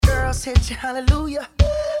Girls hit you hallelujah.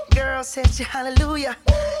 Girls hit you hallelujah.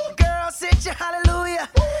 Girls hit you hallelujah.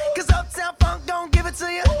 Cause Uptown Funk don't give it to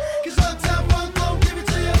you. Cause Uptown Funk don't give it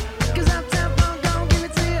to you. Cause Uptown Funk don't give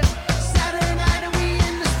it to you. Saturday night and we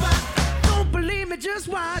in the spot. Don't believe me, just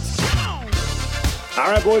watch. Come on. All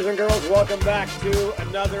right, boys and girls, welcome back to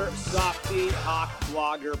another Softy Hawk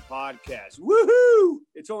Blogger podcast. Woohoo!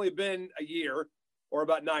 It's only been a year or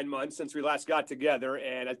about 9 months since we last got together.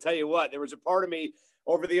 And I tell you what, there was a part of me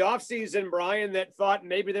over the offseason, Brian, that thought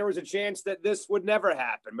maybe there was a chance that this would never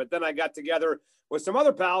happen. But then I got together with some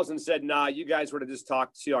other pals and said, nah, you guys were to just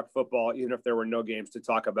talk Seahawks football, even if there were no games to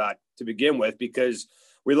talk about to begin with, because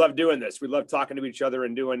we love doing this. We love talking to each other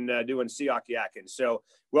and doing Seahawks yakking. So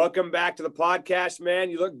welcome back to the podcast, man.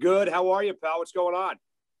 You look good. How are you, pal? What's going on?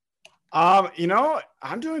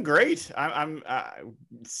 I'm doing great. I'm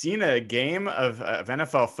seeing a game of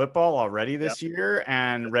NFL football already this year,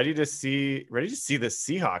 and ready to see the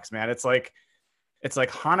Seahawks, man. It's like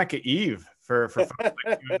Hanukkah Eve for folks like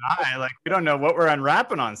you and I. Like, we don't know what we're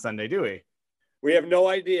unwrapping on Sunday, do we? We have no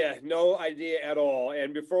idea at all.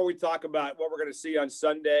 And before we talk about what we're going to see on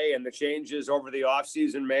Sunday and the changes over the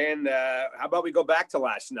offseason, man, how about we go back to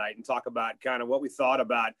last night and talk about kind of what we thought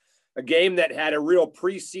about a game that had a real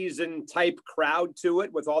preseason type crowd to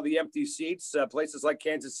it with all the empty seats. Places like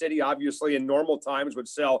Kansas City, obviously in normal times, would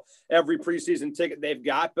sell every preseason ticket they've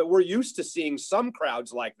got. But we're used to seeing some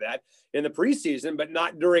crowds like that in the preseason, but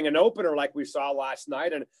not during an opener like we saw last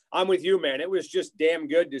night. And I'm with you, man. It was just damn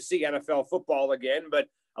good to see NFL football again. But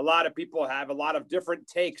a lot of people have a lot of different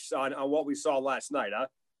takes on what we saw last night, huh?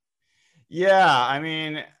 Yeah, I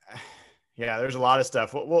mean, yeah, there's a lot of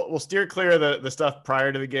stuff. We'll steer clear of the stuff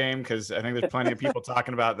prior to the game, because I think there's plenty of people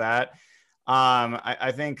talking about that.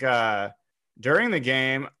 I think during the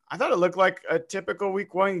game, I thought it looked like a typical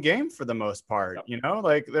week 1 game for the most part. Yep.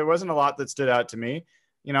 Like there wasn't a lot that stood out to me.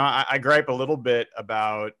 I gripe a little bit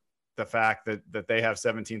about the fact that they have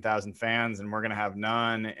 17,000 fans and we're going to have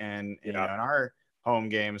none in our home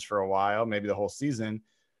games for a while, maybe the whole season.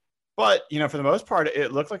 But, for the most part,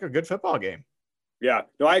 it looked like a good football game. Yeah,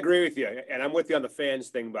 no, I agree with you. And I'm with you on the fans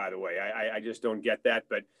thing, by the way. I just don't get that.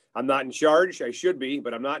 But I'm not in charge. I should be,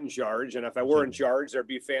 but I'm not in charge. And if I were in charge, there'd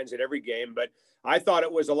be fans at every game. But I thought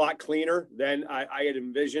it was a lot cleaner than I had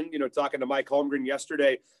envisioned. Talking to Mike Holmgren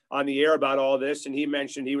yesterday on the air about all this, and he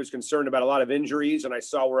mentioned he was concerned about a lot of injuries. And I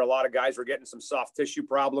saw where a lot of guys were getting some soft tissue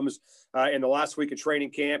problems in the last week of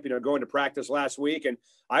training camp, going to practice last week. And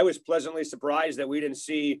I was pleasantly surprised that we didn't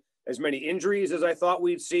see as many injuries as I thought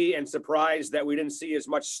we'd see, and surprised that we didn't see as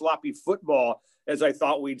much sloppy football as I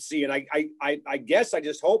thought we'd see. And I guess I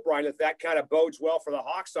just hope, Ryan, that kind of bodes well for the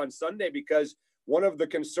Hawks on Sunday, because one of the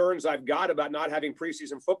concerns I've got about not having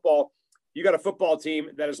preseason football, you got a football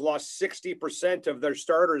team that has lost 60% of their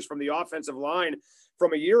starters from the offensive line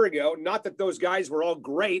from a year ago. Not that those guys were all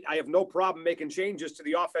great. I have no problem making changes to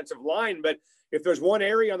the offensive line, but if there's one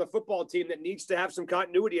area on the football team that needs to have some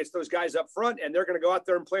continuity, it's those guys up front, and they're going to go out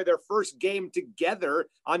there and play their first game together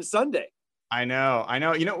on Sunday. I know.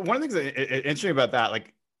 One of the things that interesting about that,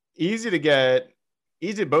 like, easy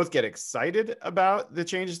to both get excited about the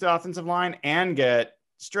changes to the offensive line and get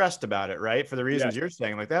stressed about it, right? For the reasons you're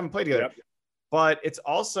saying, like, they haven't played together. Yep. But it's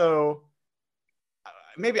also,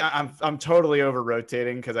 maybe I'm totally over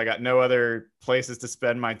rotating because I got no other places to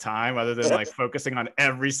spend my time other than like focusing on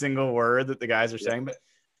every single word that the guys are saying.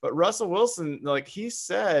 But Russell Wilson, like he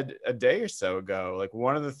said a day or so ago, like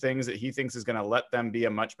one of the things that he thinks is going to let them be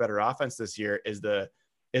a much better offense this year is the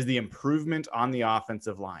improvement on the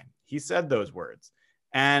offensive line. He said those words.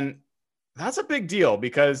 And that's a big deal,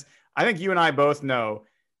 because I think you and I both know,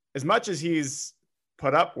 as much as he's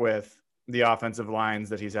put up with the offensive lines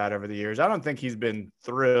that he's had over the years, I don't think he's been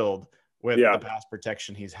thrilled with the pass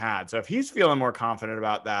protection he's had. So if he's feeling more confident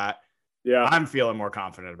about that, I'm feeling more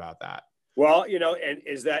confident about that. Well, and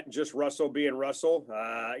is that just Russell being Russell?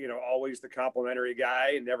 Always the complimentary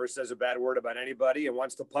guy and never says a bad word about anybody and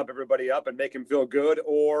wants to pump everybody up and make him feel good?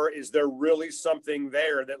 Or is there really something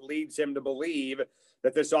there that leads him to believe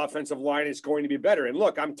that this offensive line is going to be better? And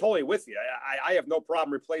look, I'm totally with you. I have no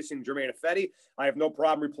problem replacing Jermaine Ifedi. I have no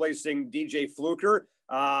problem replacing DJ Fluker.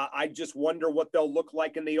 I just wonder what they'll look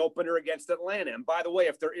like in the opener against Atlanta. And by the way,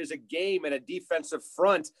 if there is a game and a defensive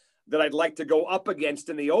front that I'd like to go up against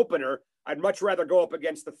in the opener, I'd much rather go up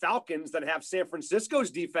against the Falcons than have San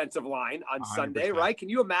Francisco's defensive line on 100%. Sunday, right? Can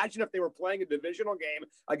you imagine if they were playing a divisional game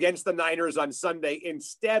against the Niners on Sunday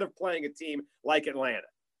instead of playing a team like Atlanta?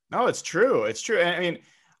 No, it's true. It's true. I mean,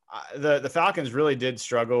 the Falcons really did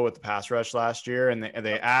struggle with the pass rush last year, and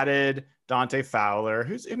they added Dante Fowler,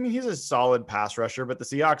 he's a solid pass rusher, but the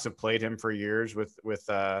Seahawks have played him for years with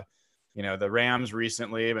the Rams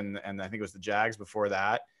recently, and I think it was the Jags before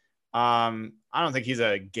that. I don't think he's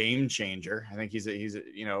a game changer. I think he's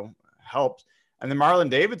helped. And then Marlon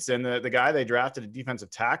Davidson, the guy they drafted a defensive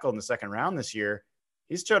tackle in the second round this year,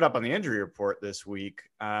 he's showed up on the injury report this week.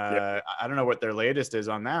 I don't know what their latest is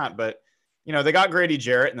on that, but they got Grady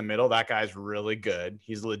Jarrett in the middle. That guy's really good.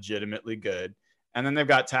 He's legitimately good. And then they've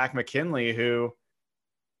got Tack McKinley, who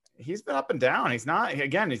he's been up and down. He's not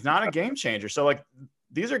a game changer. So like,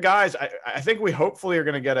 these are guys I think we hopefully are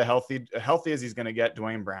going to get a healthy as he's going to get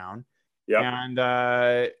Dwayne Brown. Yeah. And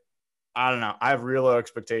I don't know. I have real low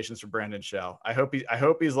expectations for Brandon Shell. I hope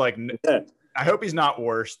he's like, I hope he's not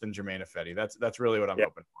worse than Germain Ifedi. That's really what I'm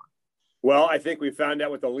hoping for. Well, I think we found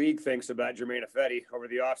out what the league thinks about Germain Ifedi over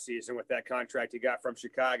the offseason with that contract he got from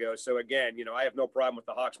Chicago. So again, I have no problem with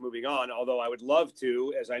the Hawks moving on, although I would love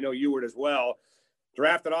to, as I know you would as well,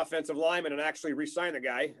 draft an offensive lineman and actually re-sign the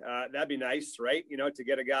guy. That'd be nice, right? To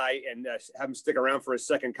get a guy and have him stick around for his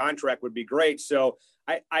second contract would be great. So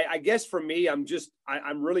I guess for me, I'm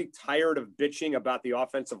really tired of bitching about the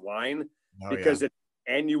offensive line because it's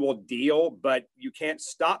an annual deal, but you can't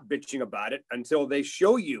stop bitching about it until they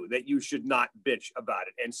show you that you should not bitch about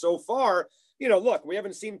it. And so far, look, we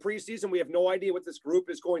haven't seen preseason. We have no idea what this group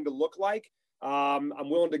is going to look like. I'm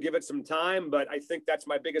willing to give it some time, but I think that's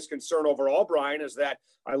my biggest concern overall, Brian, is that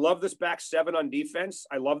I love this back seven on defense.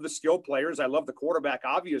 I love the skill players. I love the quarterback,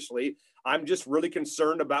 obviously. I'm just really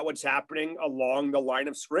concerned about what's happening along the line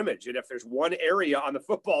of scrimmage. And if there's one area on the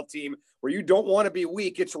football team where you don't want to be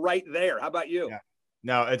weak, it's right there. How about you? Yeah.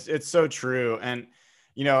 No, it's so true. And,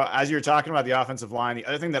 as you're talking about the offensive line, the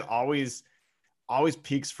other thing that always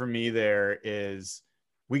peaks for me there is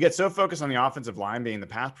we get so focused on the offensive line being the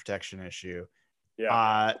pass protection issue.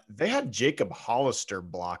 Yeah. They had Jacob Hollister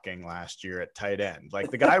blocking last year at tight end. Like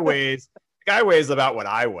the guy weighs about what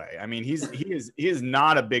I weigh. I mean, he is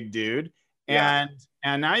not a big dude. And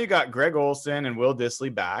now you got Greg Olsen and Will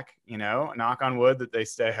Dissly back, knock on wood that they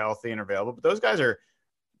stay healthy and available. But those guys are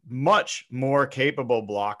much more capable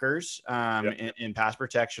blockers in pass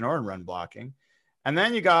protection or in run blocking. And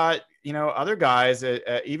then you got, other guys,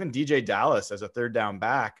 even DJ Dallas as a third down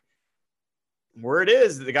back, where it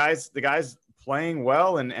is, the guy's playing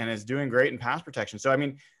well and is doing great in pass protection. So, I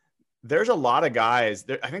mean, there's a lot of guys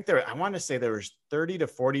there. I want to say there was 30 to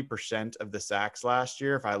 40% of the sacks last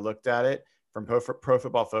year, if I looked at it from Pro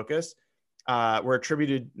Football Focus, were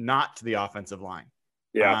attributed not to the offensive line.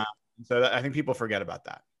 Yeah. So I think people forget about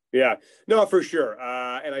that. Yeah, no, for sure.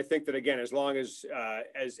 And I think that, again, as long as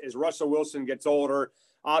Russell Wilson gets older,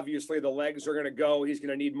 obviously the legs are going to go. He's going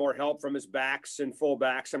to need more help from his backs and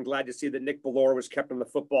fullbacks. I'm glad to see that Nick Bellore was kept on the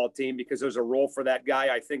football team because there's a role for that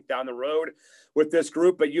guy, I think, down the road with this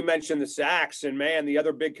group. But you mentioned the sacks, and, man, the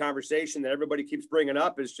other big conversation that everybody keeps bringing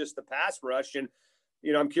up is just the pass rush. And,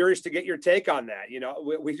 I'm curious to get your take on that.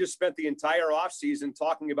 We just spent the entire offseason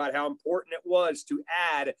talking about how important it was to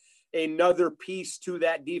add another piece to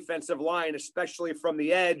that defensive line, especially from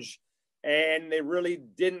the edge. And they really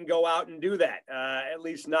didn't go out and do that, at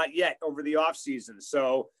least not yet over the offseason.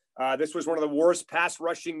 So this was one of the worst pass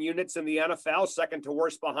rushing units in the NFL, second to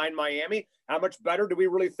worst behind Miami. How much better do we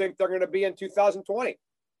really think they're going to be in 2020?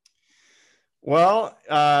 Well,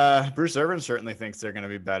 Bruce Irvin certainly thinks they're going to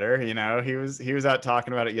be better. He was out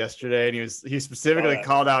talking about it yesterday, and he specifically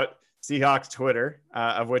called out Seahawks Twitter,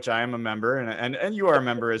 of which I am a member, and you are a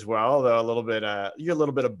member as well, though you're a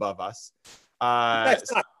little bit above us.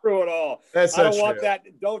 That's not true at all. I don't want that.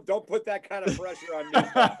 Don't put that kind of pressure on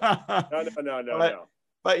me. No.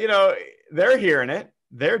 But they're hearing it.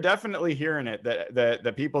 They're definitely hearing it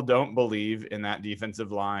that people don't believe in that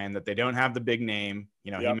defensive line, that they don't have the big name. He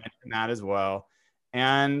mentioned that as well.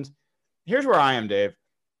 And here's where I am, Dave.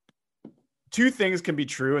 Two things can be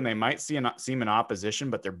true, and they might seem in opposition,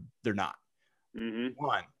 but they're not. Mm-hmm.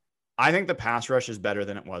 One, I think the pass rush is better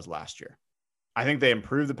than it was last year. I think they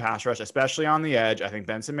improved the pass rush, especially on the edge. I think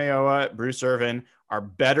Benson Mayowa, Bruce Irvin are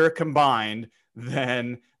better combined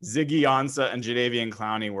than Ziggy Ansah and Jadeveon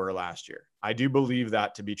Clowney were last year. I do believe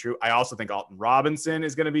that to be true. I also think Alton Robinson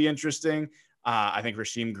is going to be interesting. I think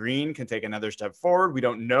Rasheem Green can take another step forward. We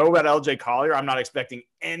don't know about LJ Collier. I'm not expecting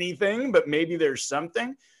anything, but maybe there's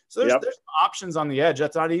something. So there's options on the edge.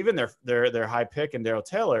 That's not even their high pick and Darrell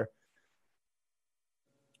Taylor.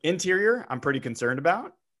 Interior, I'm pretty concerned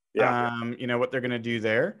about. What they're going to do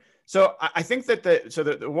there. So I think that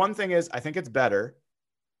the one thing is I think it's better.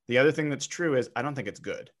 The other thing that's true is I don't think it's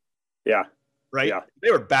good. Yeah. Right. Yeah.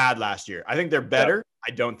 They were bad last year. I think they're better.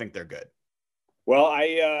 Yeah. I don't think they're good. Well,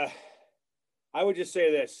 I would just say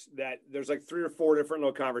this, that there's like 3 or 4 different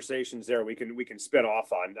little conversations there we can spin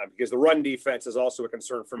off on because the run defense is also a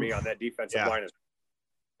concern for me on that defensive line.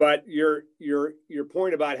 But your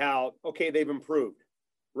point about how, okay, they've improved,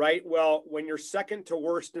 right? Well, when you're second to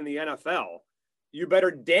worst in the NFL, you better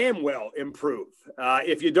damn well improve.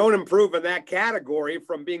 If you don't improve in that category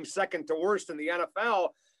from being second to worst in the NFL,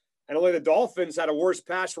 and only the Dolphins had a worse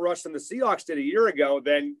pass rush than the Seahawks did a year ago,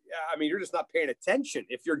 then, I mean, you're just not paying attention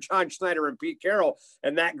if you're John Schneider and Pete Carroll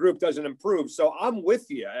and that group doesn't improve. So I'm with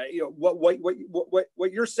you.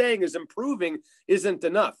 What you're saying is improving isn't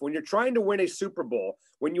enough. When you're trying to win a Super Bowl,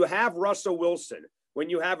 when you have Russell Wilson, when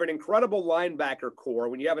you have an incredible linebacker core,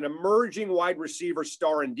 when you have an emerging wide receiver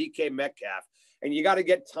star in DK Metcalf, and you got to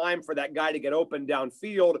get time for that guy to get open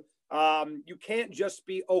downfield, you can't just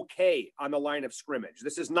be okay on the line of scrimmage.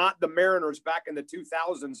 This is not the Mariners back in the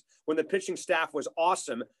 2000s when the pitching staff was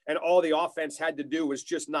awesome and all the offense had to do was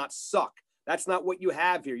just not suck. That's not what you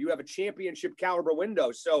have here. You have a championship caliber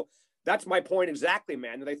window. So that's my point exactly,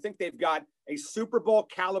 man. And I think they've got a Super Bowl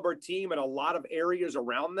caliber team in a lot of areas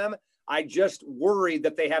around them. I just worry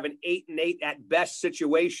that they have an 8-8 at best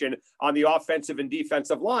situation on the offensive and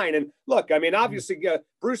defensive line. And look, I mean, obviously,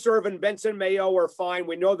 Bruce Irvin, Benson Mayo are fine.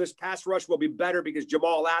 We know this pass rush will be better because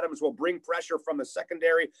Jamal Adams will bring pressure from the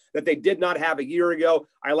secondary that they did not have a year ago.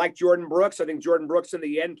 I like Jordan Brooks. I think Jordan Brooks in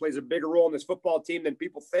the end plays a bigger role in this football team than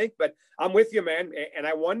people think. But I'm with you, man. And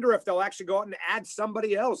I wonder if they'll actually go out and add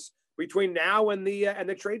somebody else between now and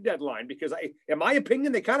the trade deadline, because in my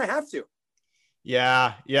opinion, they kind of have to.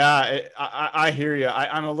 Yeah. I hear you.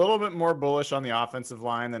 I'm a little bit more bullish on the offensive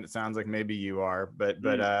line than it sounds like maybe you are, but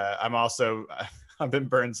I'm also, I've been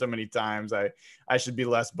burned so many times. I should be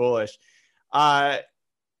less bullish. Bowie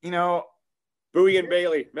and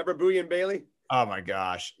Bailey. Remember Bowie and Bailey? Oh my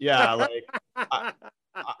gosh. Yeah. Like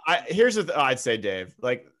here's what I'd say, Dave.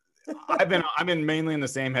 Like I've been mainly in the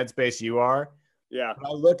same headspace you are. Yeah. But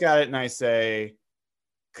I look at it and I say,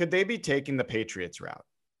 could they be taking the Patriots route?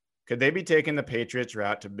 Could they be taking the Patriots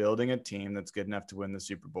route to building a team that's good enough to win the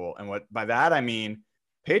Super Bowl? And what by that, I mean,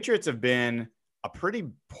 Patriots have been a pretty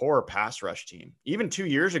poor pass rush team. Even 2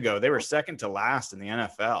 years ago, they were second to last in the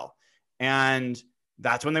NFL. And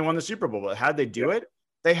that's when they won the Super Bowl. But how'd they do it?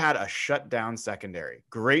 They had a shutdown secondary,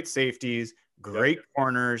 great safeties, great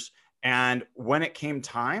corners. And when it came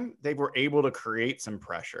time, they were able to create some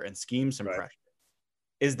pressure and scheme some pressure.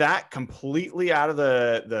 Is that completely out of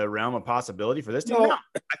the realm of possibility for this team? No,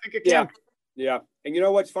 I think it can. Yeah. And you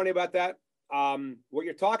know what's funny about that? What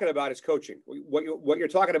you're talking about is coaching. What you're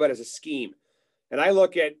talking about is a scheme. And I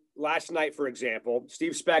look at last night, for example,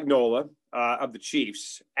 Steve Spagnuolo of the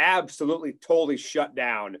Chiefs absolutely totally shut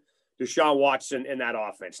down Deshaun Watson in that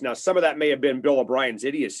offense. Now, some of that may have been Bill O'Brien's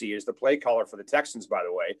idiocy as the play caller for the Texans, by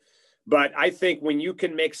the way. But I think when you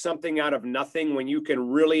can make something out of nothing, when you can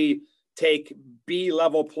really take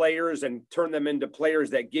B-level players and turn them into players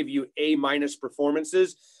that give you A-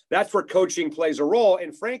 performances, that's where coaching plays a role.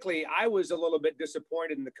 And frankly, I was a little bit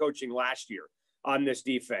disappointed in the coaching last year on this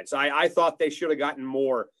defense. I thought they should have gotten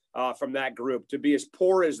more from that group. To be as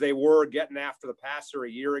poor as they were getting after the passer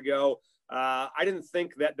a year ago, I didn't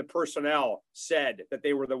think that the personnel said that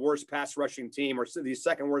they were the worst pass rushing team or the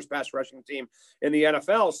second worst pass rushing team in the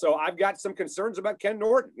NFL. So I've got some concerns about Ken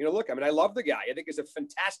Norton. Look, I mean, I love the guy. I think he's a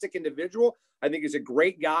fantastic individual. I think he's a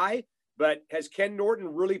great guy. But has Ken Norton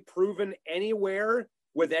really proven anywhere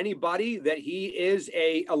with anybody that he is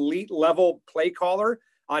a elite level play caller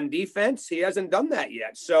on defense? He hasn't done that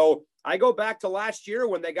yet. So I go back to last year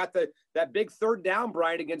when they got that big third down,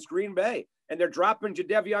 Brian, against Green Bay. And they're dropping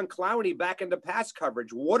Jadeveon Clowney back into pass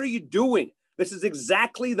coverage. What are you doing? This is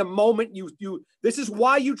exactly the moment this is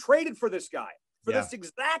why you traded for this guy, for this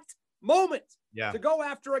exact moment to go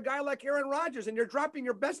after a guy like Aaron Rodgers, and you're dropping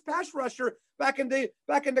your best pass rusher back into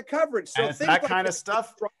coverage. So it's that kind of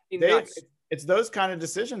stuff. It's those kind of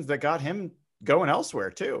decisions that got him going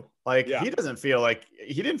elsewhere too. Like he didn't feel like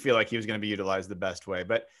he was going to be utilized the best way.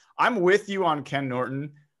 But I'm with you on Ken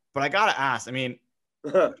Norton. But I gotta ask, I mean,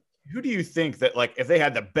 who do you think that, like, if they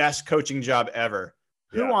had the best coaching job ever,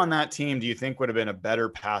 who on that team do you think would have been a better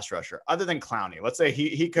pass rusher other than Clowney? Let's say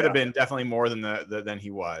he could have been definitely more than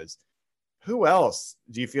he was. Who else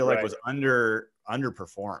do you feel like was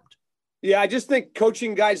underperformed? Yeah, I just think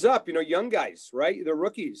coaching guys up, young guys, right? The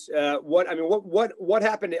rookies. What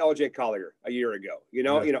happened to LJ Collier a year ago?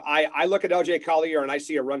 I look at LJ Collier and I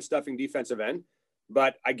see a run stuffing defensive end,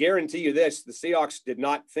 but I guarantee you this: the Seahawks did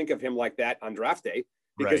not think of him like that on draft day.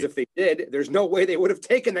 Because if they did, there's no way they would have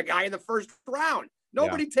taken the guy in the first round.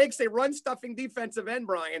 Nobody takes a run-stuffing defensive end,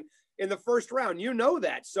 Brian, in the first round. You know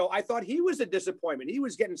that. So I thought he was a disappointment. He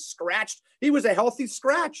was getting scratched. He was a healthy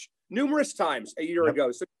scratch numerous times a year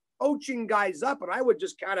ago. So coaching guys up, and I would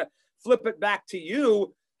just kind of flip it back to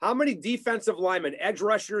you. How many defensive linemen, edge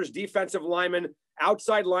rushers, defensive linemen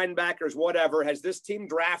outside linebackers, whatever, has this team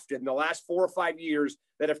drafted in the last 4 or 5 years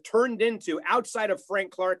that have turned into, outside of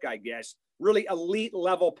Frank Clark, I guess, really elite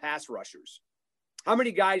level pass rushers? How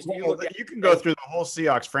many guys do you look at? You can go through the whole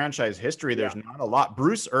Seahawks franchise history. There's not a lot.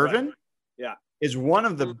 Bruce Irvin is one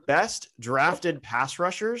of the best drafted pass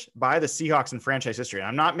rushers by the Seahawks in franchise history.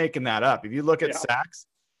 I'm not making that up. If you look at sacks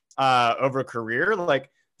over a career, like,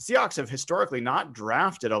 Seahawks have historically not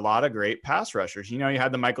drafted a lot of great pass rushers. You know, you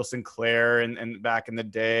had the Michael Sinclair and back in the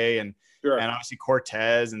day, and obviously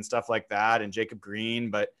Cortez and stuff like that, and Jacob Green,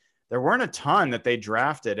 but there weren't a ton that they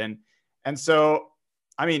drafted. And so,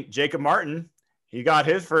 I mean, Jacob Martin, he got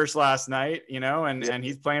his first last night, you know, and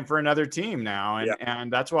he's playing for another team now.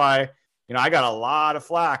 And that's why, you know, I got a lot of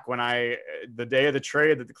flack when the day of the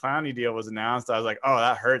trade that the Clowney deal was announced. I was like, oh,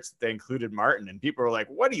 that hurts that they included Martin. And people were like,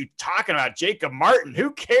 what are you talking about? Jacob Martin,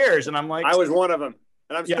 who cares? And I'm like, I was one of them.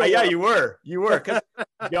 And I'm still you were. Because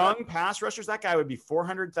young pass rushers, that guy would be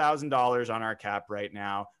 $400,000 on our cap right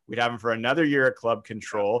now. We'd have him for another year at club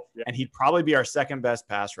control, and he'd probably be our second best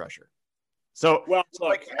pass rusher. So,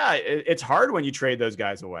 it's hard when you trade those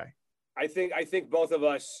guys away. I think both of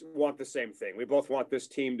us want the same thing. We both want this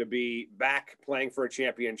team to be back playing for a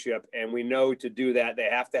championship, and we know to do that, they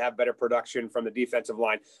have to have better production from the defensive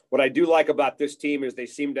line. What I do like about this team is they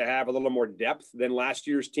seem to have a little more depth than last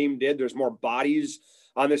year's team did. There's more bodies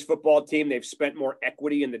on this football team. They've spent more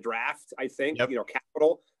equity in the draft, I think,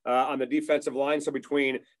 capital on the defensive line. So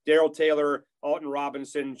between Darrell Taylor, Alton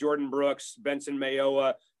Robinson, Jordan Brooks, Benson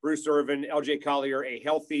Mayowa, Bruce Irvin, LJ Collier, a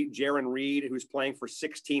healthy Jaron Reed, who's playing for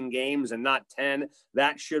 16 games and not 10.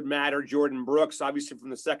 That should matter. Jordan Brooks, obviously from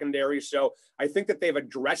the secondary. So I think that they've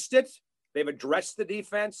addressed it. They've addressed the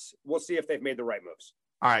defense. We'll see if they've made the right moves.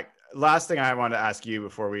 All right. Last thing I want to ask you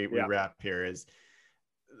before we wrap here is,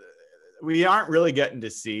 we aren't really getting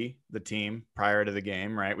to see the team prior to the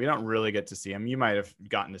game, right? We don't really get to see them. You might have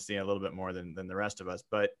gotten to see a little bit more than the rest of us,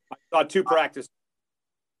 but I saw 2 practices.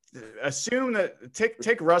 Assume that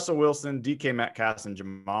take Russell Wilson, DK Metcalf and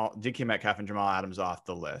Jamal Adams off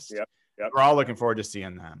the list. Yep. We're all looking forward to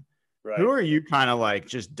seeing them. Right. Who are you kind of like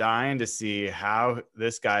just dying to see how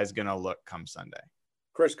this guy's going to look come Sunday?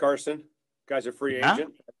 Chris Carson, guy's a free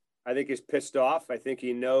agent. I think he's pissed off. I think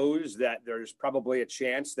he knows that there's probably a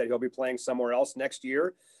chance that he'll be playing somewhere else next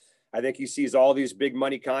year. I think he sees all these big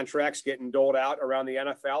money contracts getting doled out around the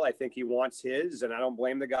NFL. I think he wants his, and I don't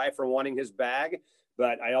blame the guy for wanting his bag.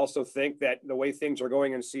 But I also think that the way things are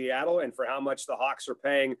going in Seattle and for how much the Hawks are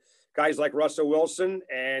paying guys like Russell Wilson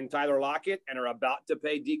and Tyler Lockett and are about to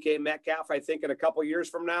pay DK Metcalf, I think in a couple years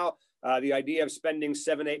from now, the idea of spending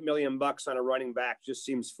 $7-8 million on a running back just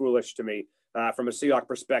seems foolish to me. From a Seahawks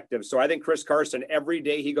perspective. So I think Chris Carson, every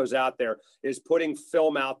day he goes out there, is putting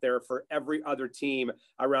film out there for every other team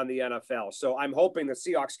around the NFL. So I'm hoping the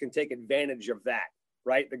Seahawks can take advantage of that,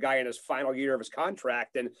 right? The guy in his final year of his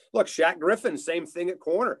contract. And look, Shaq Griffin, same thing at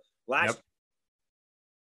corner. They're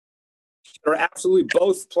absolutely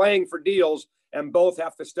both playing for deals and both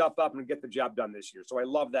have to step up and get the job done this year. So I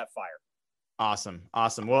love that fire. Awesome.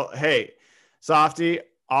 Well, hey, Softy,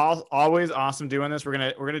 always awesome doing this. We're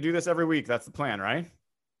gonna do this every week. That's the plan, right?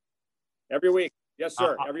 Every week, yes,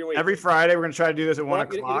 sir. Every week, every Friday. We're gonna try to do this at 1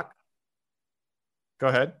 o'clock. Go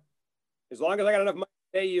ahead. As long as I got enough money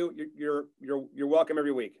to pay you, you're welcome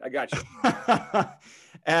every week. I got you.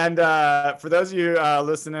 And for those of you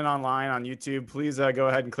listening online on YouTube, please go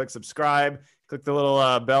ahead and click subscribe. Click the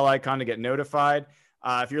little bell icon to get notified.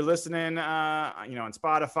 If you're listening, on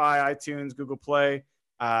Spotify, iTunes, Google Play.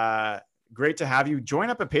 Great to have you. Join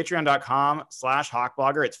up at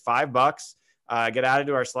patreon.com/hawkblogger. It's $5. Get added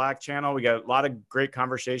to our Slack channel. We got a lot of great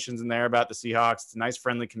conversations in there about the Seahawks. It's a nice,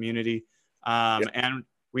 friendly community. And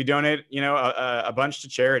we donate, a bunch to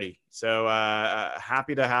charity. So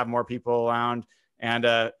happy to have more people around. And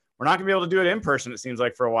we're not going to be able to do it in person, it seems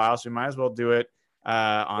like, for a while. So we might as well do it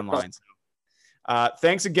online. So,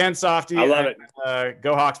 thanks again, Softy. I love it.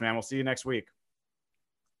 Go Hawks, man. We'll see you next week.